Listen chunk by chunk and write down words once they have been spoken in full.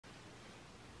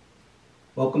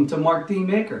Welcome to Mark D.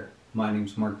 Maker. My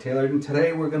name's Mark Taylor, and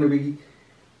today we're going to be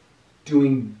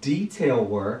doing detail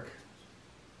work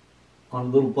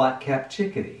on little black-capped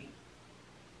chickadee.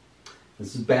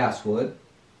 This is basswood,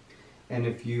 and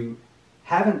if you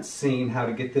haven't seen how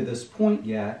to get to this point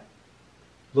yet,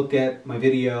 look at my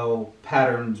video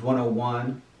Patterns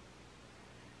 101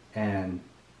 and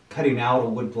cutting out a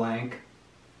wood blank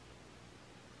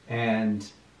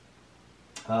and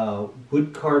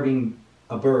wood carving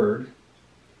a bird,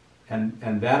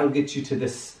 and that'll get you to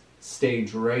this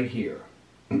stage right here.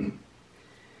 And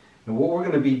what we're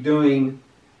going to be doing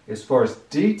as far as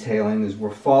detailing is we're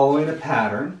following a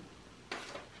pattern,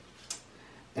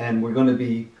 and we're going to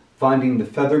be finding the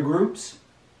feather groups,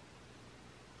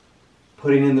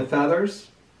 putting in the feathers.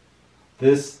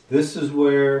 This is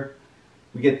where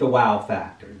we get the wow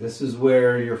factor. This is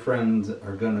where your friends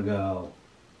are going to go,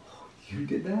 "Oh, you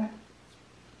did that?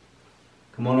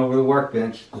 Come on over to the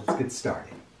workbench. Let's get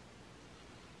started."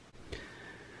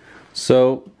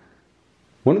 So,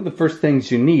 one of the first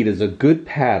things you need is a good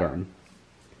pattern.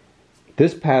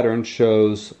 This pattern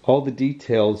shows all the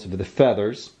details of the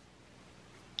feathers,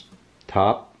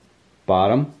 top,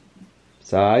 bottom,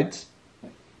 sides,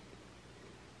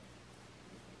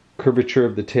 curvature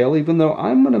of the tail, even though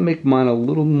I'm going to make mine a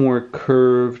little more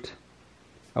curved.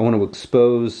 I want to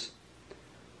expose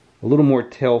a little more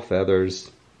tail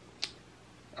feathers.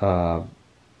 Let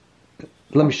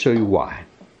me show you why.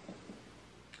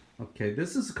 Okay,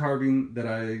 this is a carving that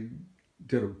I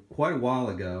did quite a while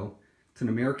ago. It's an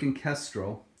American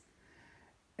kestrel.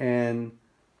 And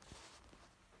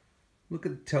look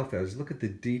at the tail feathers. Look at the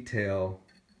detail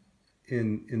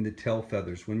in the tail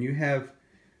feathers. When you have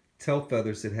tail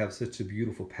feathers that have such a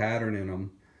beautiful pattern in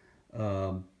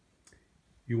them,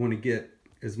 you want to get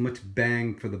as much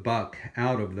bang for the buck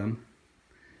out of them.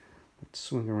 Let's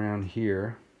swing around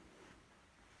here.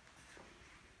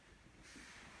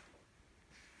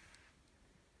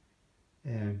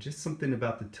 And just something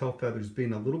about the tail feathers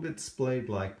being a little bit splayed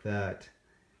like that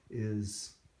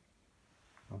is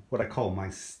what I call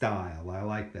my style. I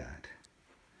like that.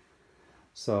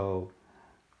 So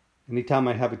anytime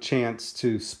I have a chance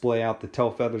to splay out the tail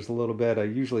feathers a little bit, I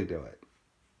usually do it.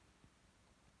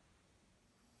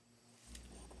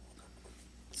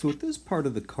 So with this part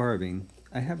of the carving,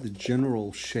 I have the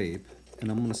general shape, and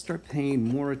I'm going to start paying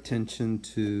more attention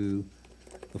to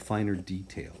the finer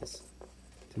details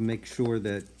to make sure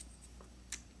that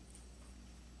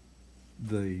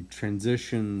the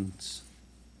transitions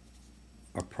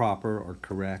are proper or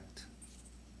correct,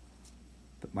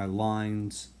 that my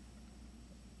lines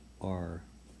are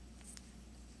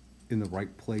in the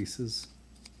right places.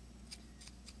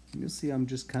 And you'll see I'm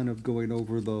just kind of going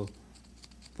over the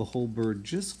whole bird,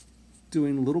 just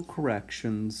doing little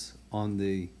corrections on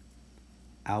the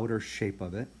outer shape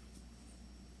of it.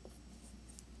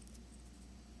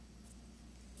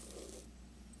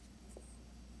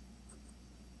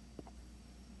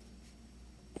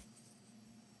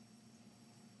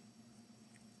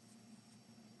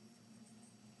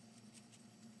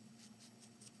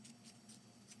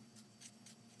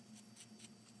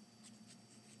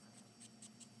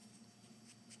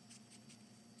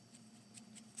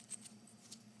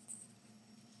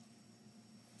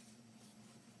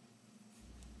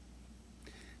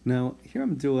 Now, here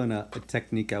I'm doing a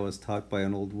technique I was taught by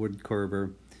an old wood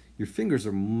carver. Your fingers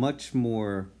are much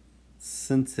more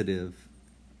sensitive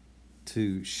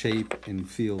to shape and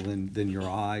feel than your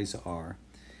eyes are.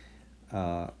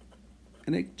 And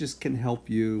it just can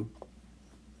help you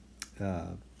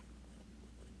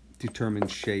determine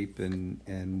shape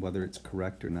and whether it's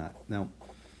correct or not. Now,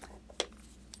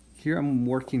 here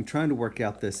I'm trying to work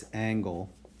out this angle.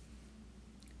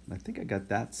 I think I got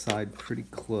that side pretty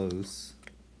close.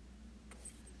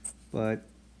 But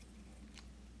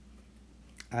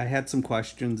I had some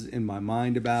questions in my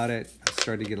mind about it. I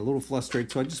started to get a little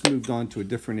frustrated, so I just moved on to a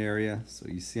different area. So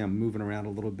you see I'm moving around a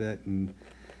little bit and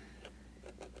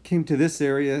came to this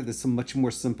area. This is a much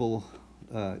more simple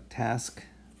task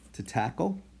to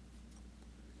tackle.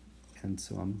 And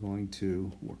so I'm going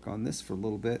to work on this for a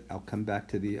little bit. I'll come back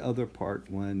to the other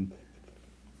part when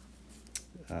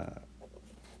I'm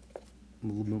a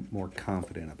little bit more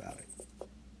confident about it.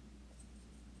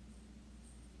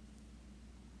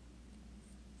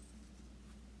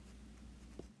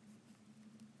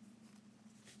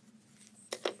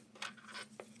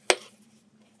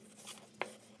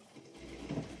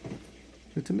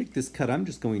 So to make this cut, I'm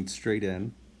just going straight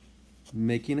in,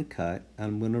 making a cut.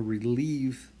 I'm going to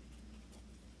relieve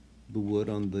the wood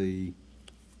on the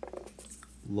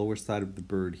lower side of the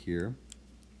bird here.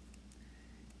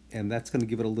 And that's going to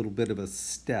give it a little bit of a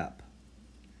step.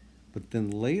 But then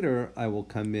later I will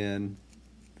come in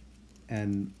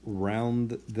and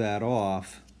round that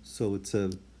off so it's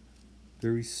a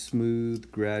very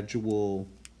smooth, gradual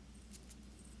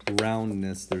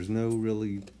roundness. There's no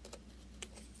really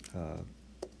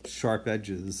sharp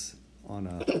edges on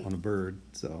a bird.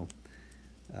 So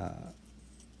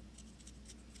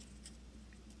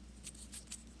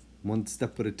one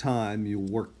step at a time, you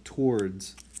work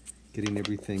towards getting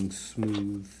everything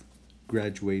smooth,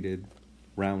 graduated,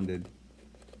 rounded.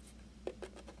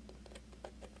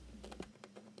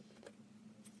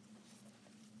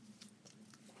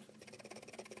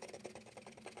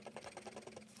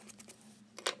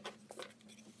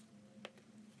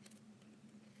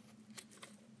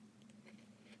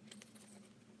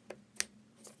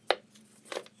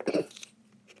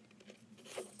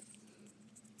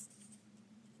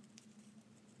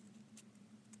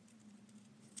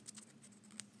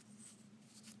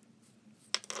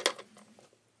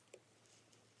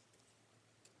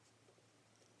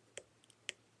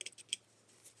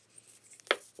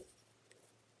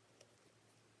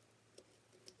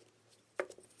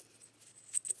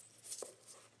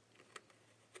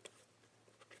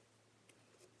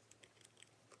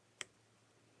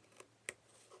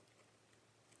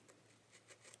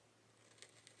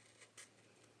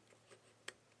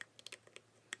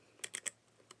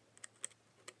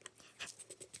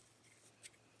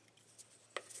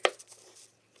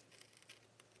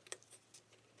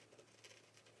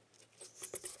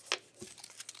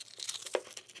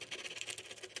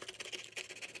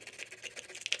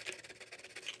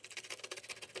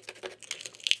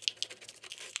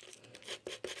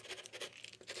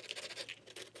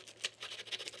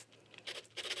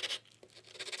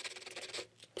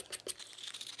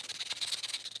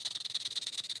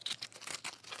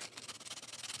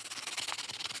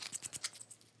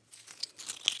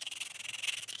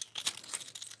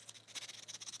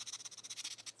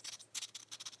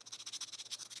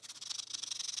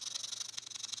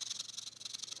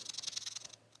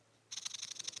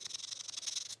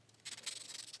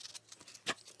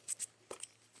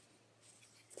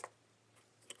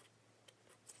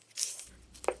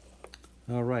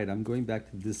 All right, I'm going back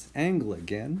to this angle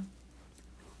again,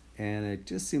 and it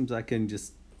just seems I can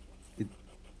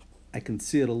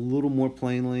see it a little more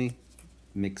plainly.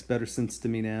 Makes better sense to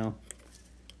me now.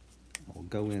 I'll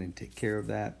go in and take care of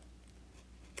that.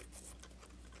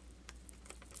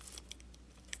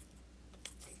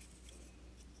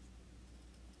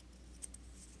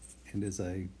 And as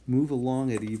I move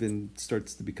along, it even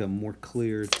starts to become more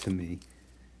clear to me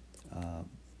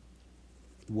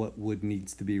what wood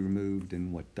needs to be removed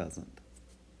and what doesn't.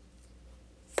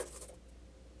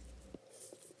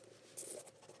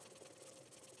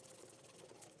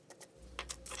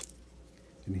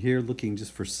 And here, looking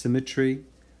just for symmetry,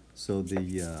 so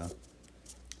that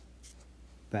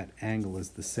angle is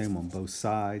the same on both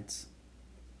sides.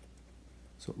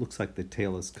 So it looks like the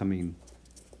tail is coming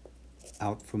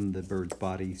out from the bird's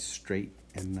body straight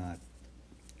and not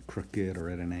crooked or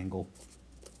at an angle.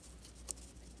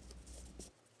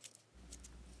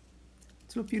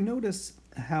 So if you notice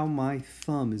how my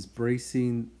thumb is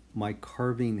bracing my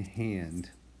carving hand,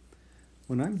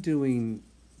 when I'm doing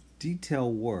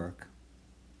detail work,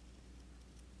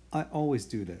 I always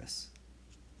do this.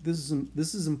 This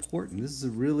is important. This is a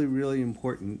really, really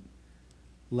important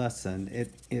lesson.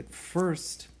 At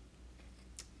first,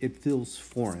 it feels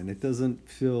foreign. It doesn't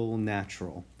feel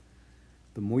natural.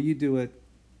 The more you do it,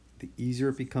 the easier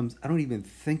it becomes. I don't even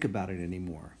think about it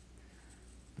anymore.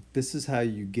 This is how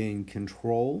you gain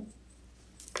control.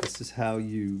 This is how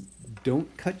you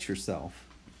don't cut yourself.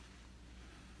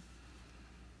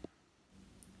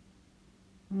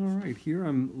 All right, here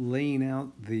I'm laying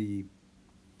out the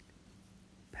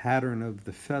pattern of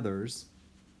the feathers.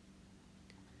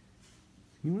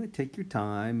 You want to take your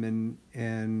time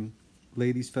and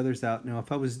lay these feathers out. Now,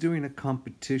 if I was doing a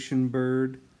competition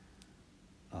bird,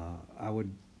 I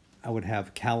would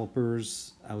have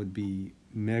calipers. I would be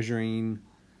measuring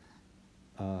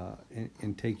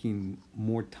and taking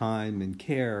more time and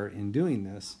care in doing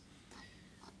this.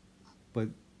 But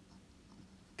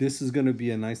this is going to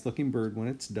be a nice looking bird when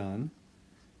it's done,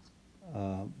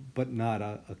 but not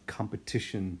a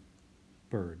competition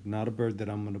bird. Not a bird that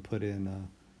I'm going to put in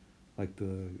like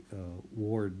the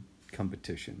ward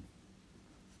competition.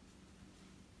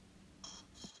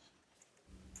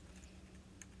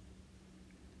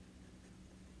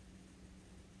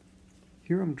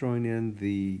 Here I'm drawing in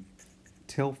the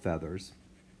tail feathers.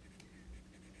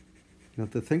 Now,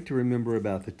 the thing to remember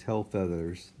about the tail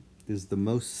feathers is the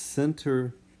most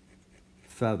center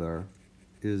feather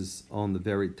is on the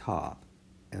very top,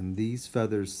 and these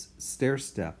feathers stair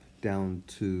step down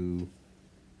to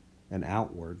and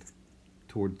outward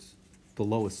towards the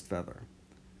lowest feather.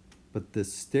 But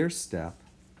this stair step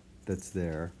that's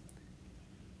there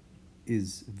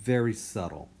is very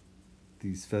subtle.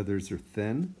 These feathers are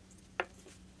thin,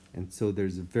 and so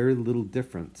there's very little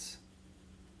difference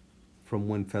from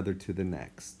one feather to the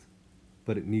next.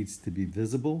 But it needs to be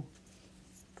visible,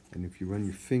 and if you run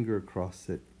your finger across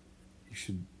it, you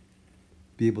should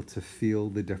be able to feel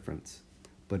the difference.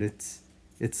 But it's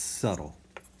subtle.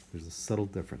 There's a subtle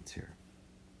difference here.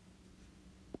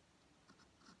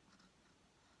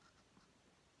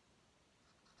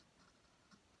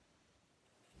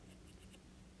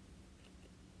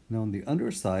 Now on the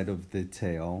underside of the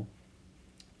tail,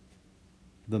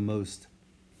 the most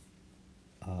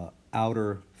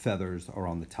outer feathers are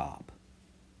on the top.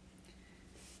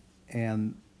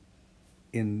 And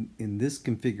in this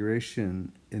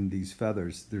configuration, in these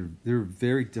feathers, they're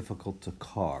very difficult to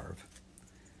carve.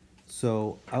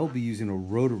 So I'll be using a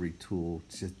rotary tool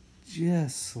to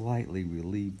just slightly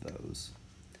relieve those.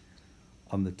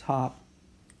 On the top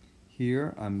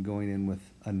here, I'm going in with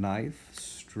a knife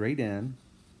straight in,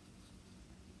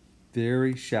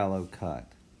 very shallow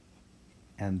cut,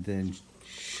 and then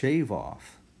shave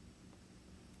off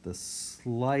the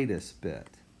slightest bit.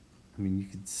 I mean, you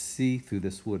can see through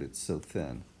this wood, it's so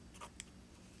thin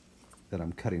that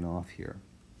I'm cutting off here.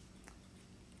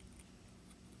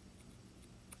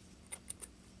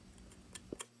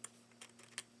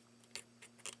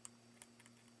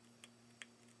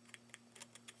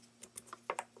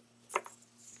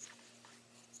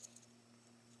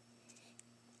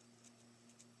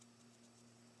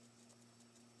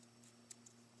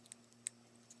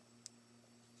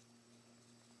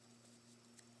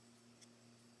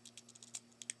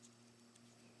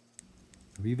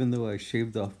 Even though I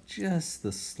shaved off just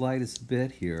the slightest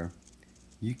bit here,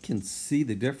 you can see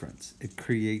the difference. It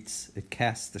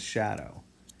casts the shadow.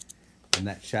 And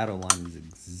that shadow line is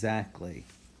exactly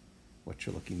what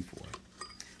you're looking for.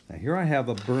 Now here I have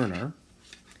a burner,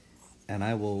 and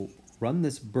I will run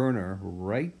this burner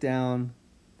right down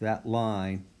that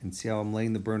line and see how I'm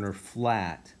laying the burner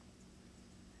flat.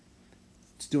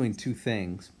 It's doing two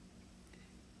things.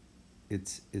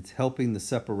 It's helping the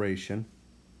separation.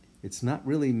 It's not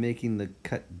really making the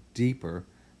cut deeper,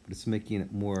 but it's making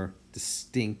it more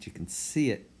distinct. You can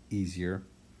see it easier.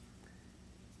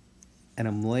 And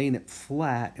I'm laying it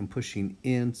flat and pushing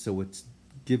in, so it's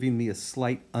giving me a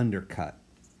slight undercut,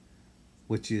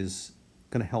 which is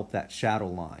going to help that shadow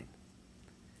line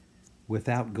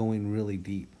without going really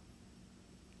deep.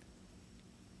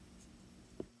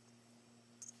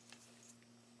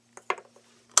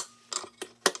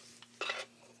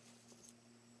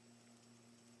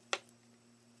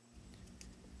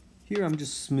 Here I'm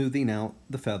just smoothing out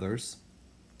the feathers,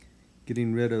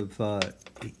 getting rid of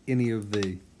any of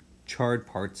the charred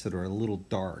parts that are a little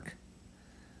dark.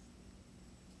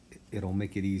 It'll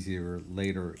make it easier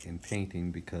later in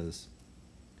painting because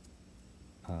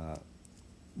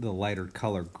the lighter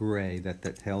color gray that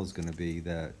tail is going to be,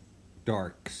 the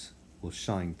darks will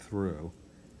shine through.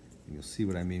 And you'll see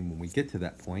what I mean when we get to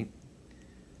that point.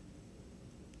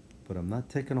 But I'm not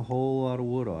taking a whole lot of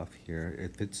wood off here.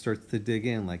 If it starts to dig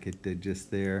in like it did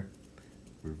just there,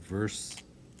 I reverse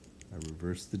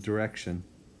the direction.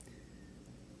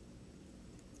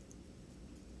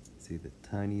 See the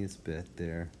tiniest bit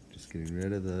there. Just getting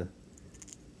rid of the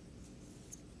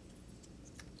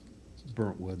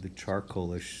burnt wood, the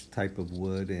charcoalish type of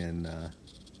wood, and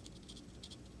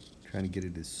trying to get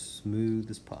it as smooth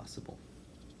as possible.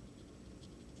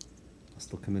 I'll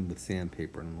still come in with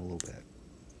sandpaper in a little bit.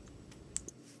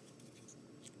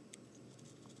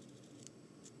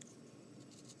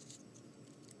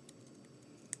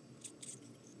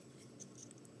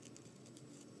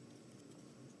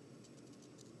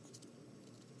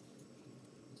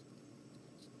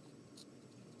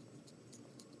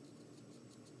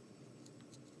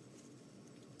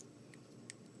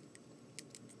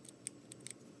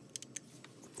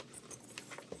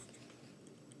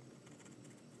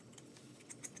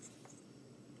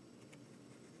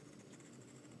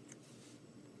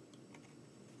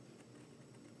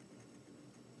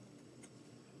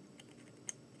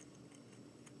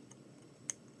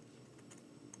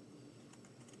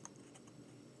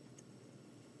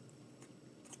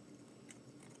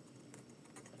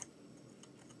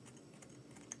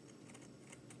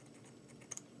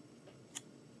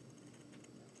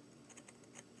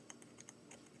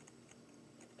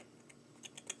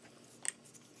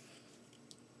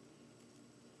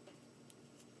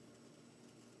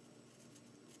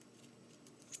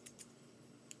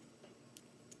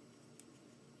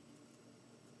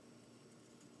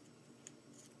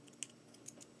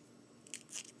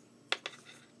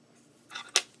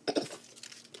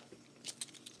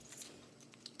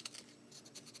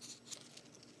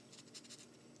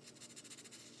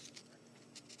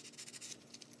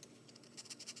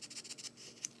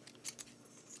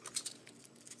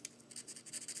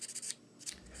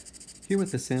 Here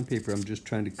with the sandpaper, I'm just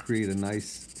trying to create a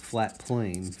nice flat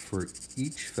plane for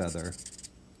each feather.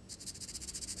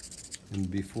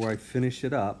 And before I finish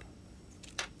it up,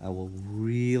 I will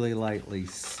really lightly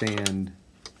sand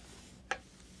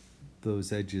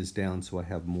those edges down so I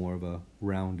have more of a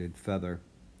rounded feather.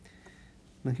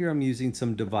 Now here I'm using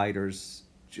some dividers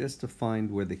just to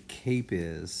find where the cape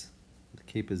is. The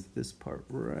cape is this part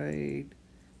right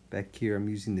back here. I'm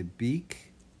using the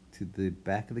beak to the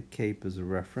back of the cape as a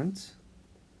reference.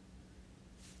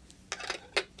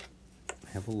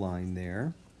 I have a line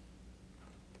there.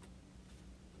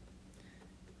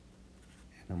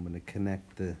 And I'm going to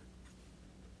connect the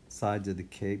sides of the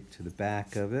cape to the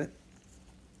back of it.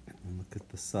 And look at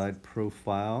the side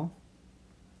profile.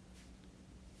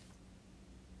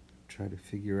 Try to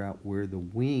figure out where the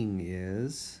wing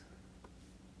is.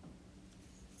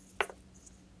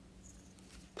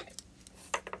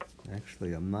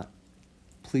 Actually, I'm not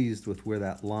pleased with where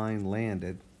that line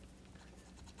landed.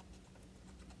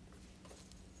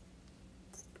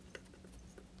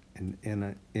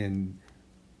 And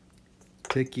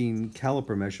taking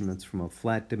caliper measurements from a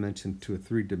flat dimension to a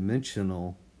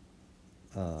three-dimensional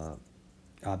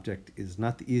object is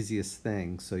not the easiest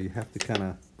thing, so you have to kind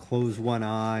of close one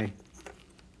eye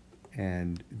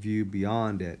and view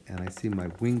beyond it. And I see my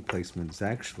wing placement is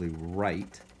actually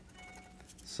right,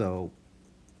 so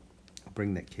I'll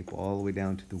bring that cape all the way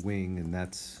down to the wing, and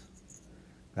that's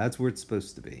where it's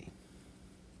supposed to be.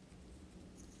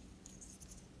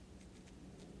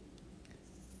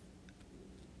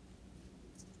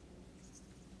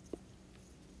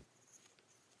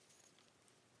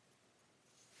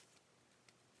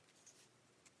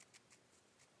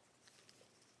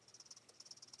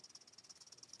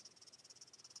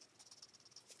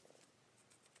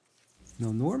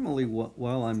 Now normally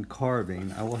while I'm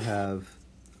carving, I will have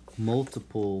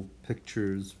multiple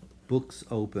pictures, books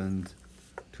opened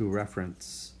to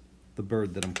reference the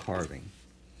bird that I'm carving.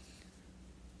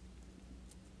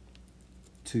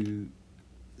 To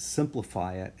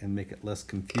simplify it and make it less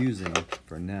confusing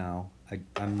for now,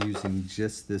 I'm using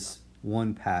just this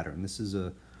one pattern. This is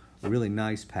a really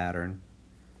nice pattern.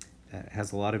 It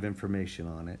has a lot of information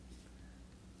on it.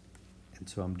 And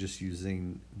so I'm just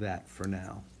that for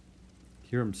now.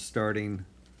 Here I'm starting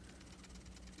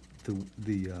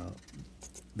the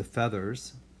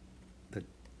feathers that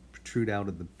protrude out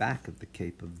of the back of the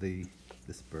cape of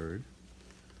this bird.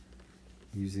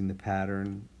 Using the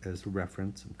pattern as a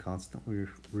reference, I'm constantly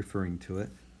referring to it.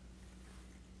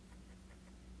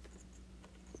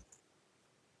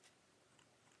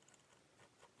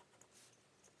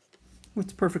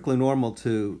 It's perfectly normal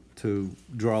to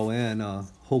draw in a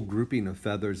whole grouping of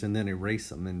feathers and then erase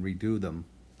them and redo them.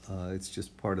 It's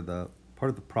just part of the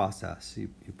process. You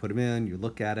put them in, you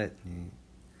look at it, and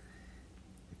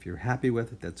if you're happy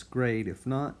with it, that's great. If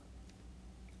not,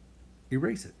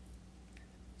 erase it.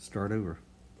 Start over.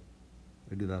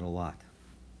 I do that a lot.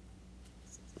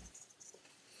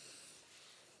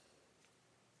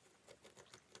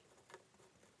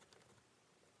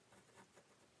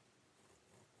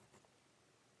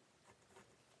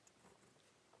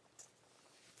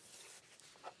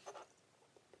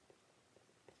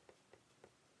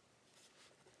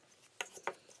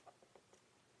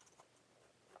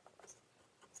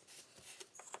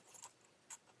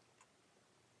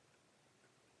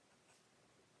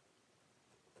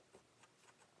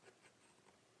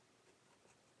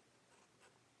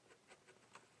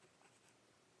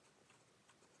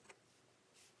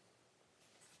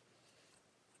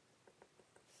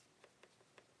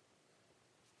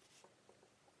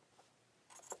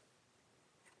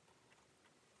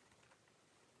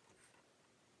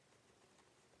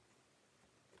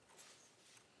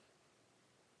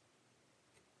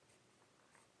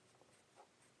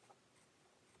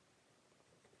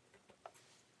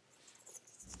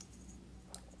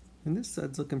 And this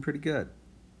side's looking pretty good.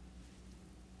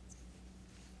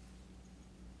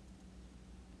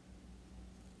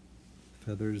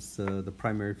 Feathers, the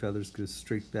primary feathers go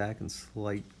straight back and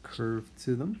slight curve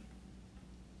to them.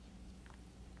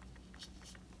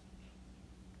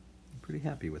 I'm pretty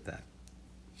happy with that.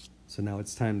 So now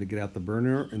it's time to get out the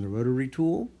burner and the rotary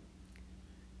tool.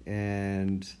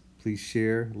 And please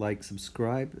share, like,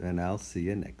 subscribe, and I'll see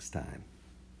you next time.